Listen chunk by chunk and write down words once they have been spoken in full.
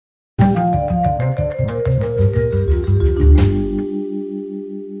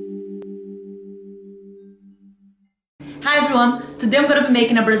everyone, today I'm gonna be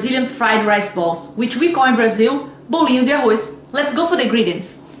making a Brazilian fried rice balls, which we call in Brazil Bolinho de Arroz. Let's go for the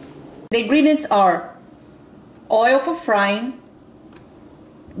ingredients. The ingredients are oil for frying,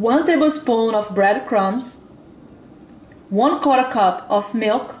 1 tablespoon of breadcrumbs, 1/4 cup of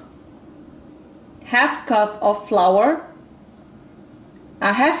milk, half cup of flour,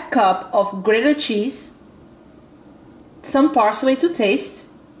 a half cup of grated cheese, some parsley to taste,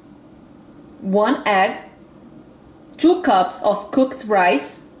 1 egg, 2 cups of cooked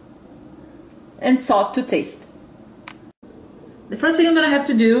rice, and salt to taste. The first thing you're gonna have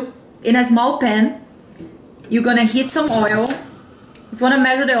to do, in a small pan, you're gonna heat some oil. If you wanna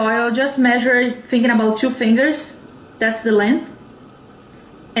measure the oil, just measure thinking about 2 fingers. That's the length.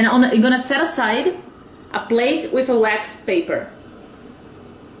 And you're gonna set aside a plate with a wax paper.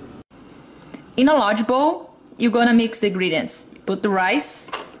 In a large bowl, you're gonna mix the ingredients. Put the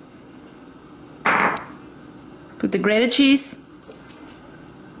rice, put the grated cheese,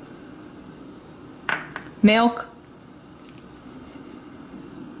 milk,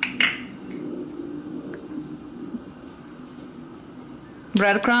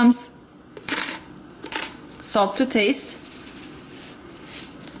 breadcrumbs, salt to taste,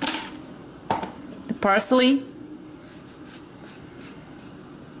 the parsley,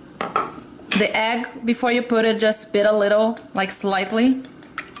 the egg. Before you put it, just beat a little, like slightly.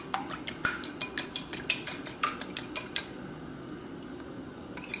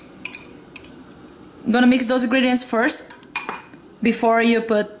 I'm gonna mix those ingredients first before you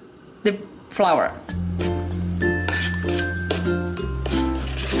put the flour.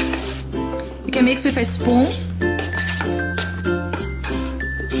 You can mix with a spoon.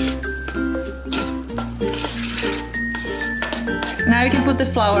 Now you can put the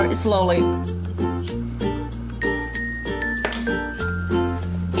flour slowly.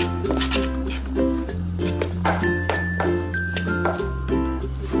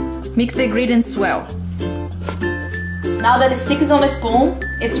 Mix the ingredients well. Now that the stick is on the spoon,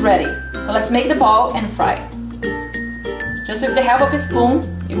 it's ready. So let's make the ball and fry. Just with the help of a spoon,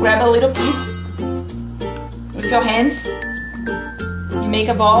 you grab a little piece. With your hands, you make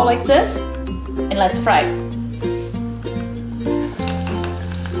a ball like this, and let's fry.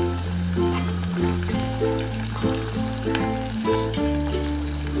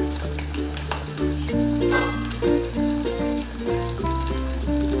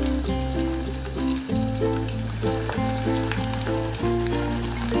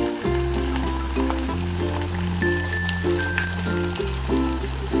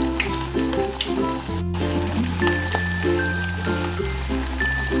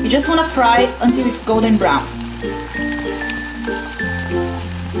 You just want to fry it until it's golden brown.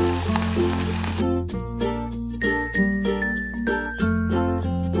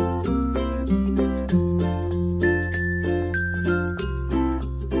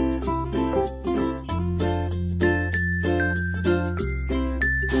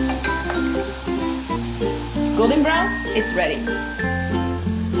 It's golden brown, it's ready.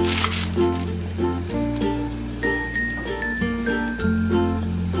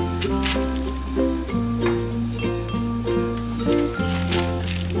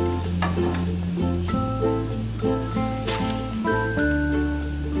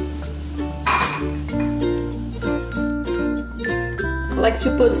 I like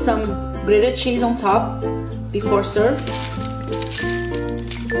to put some grated cheese on top before serve.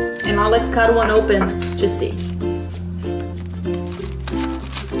 And now let's cut one open to see.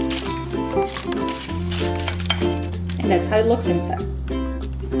 And that's how it looks inside.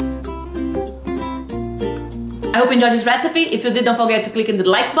 I hope you enjoyed this recipe. If you did, don't forget to click on the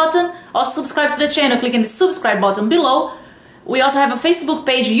like button. Also subscribe to the channel, click on the subscribe button below. We also have a Facebook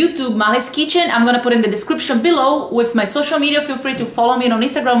page, YouTube, Marley's Kitchen. I'm gonna put in the description below with my social media. Feel free to follow me on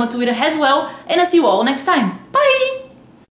Instagram and Twitter as well. And I'll see you all next time.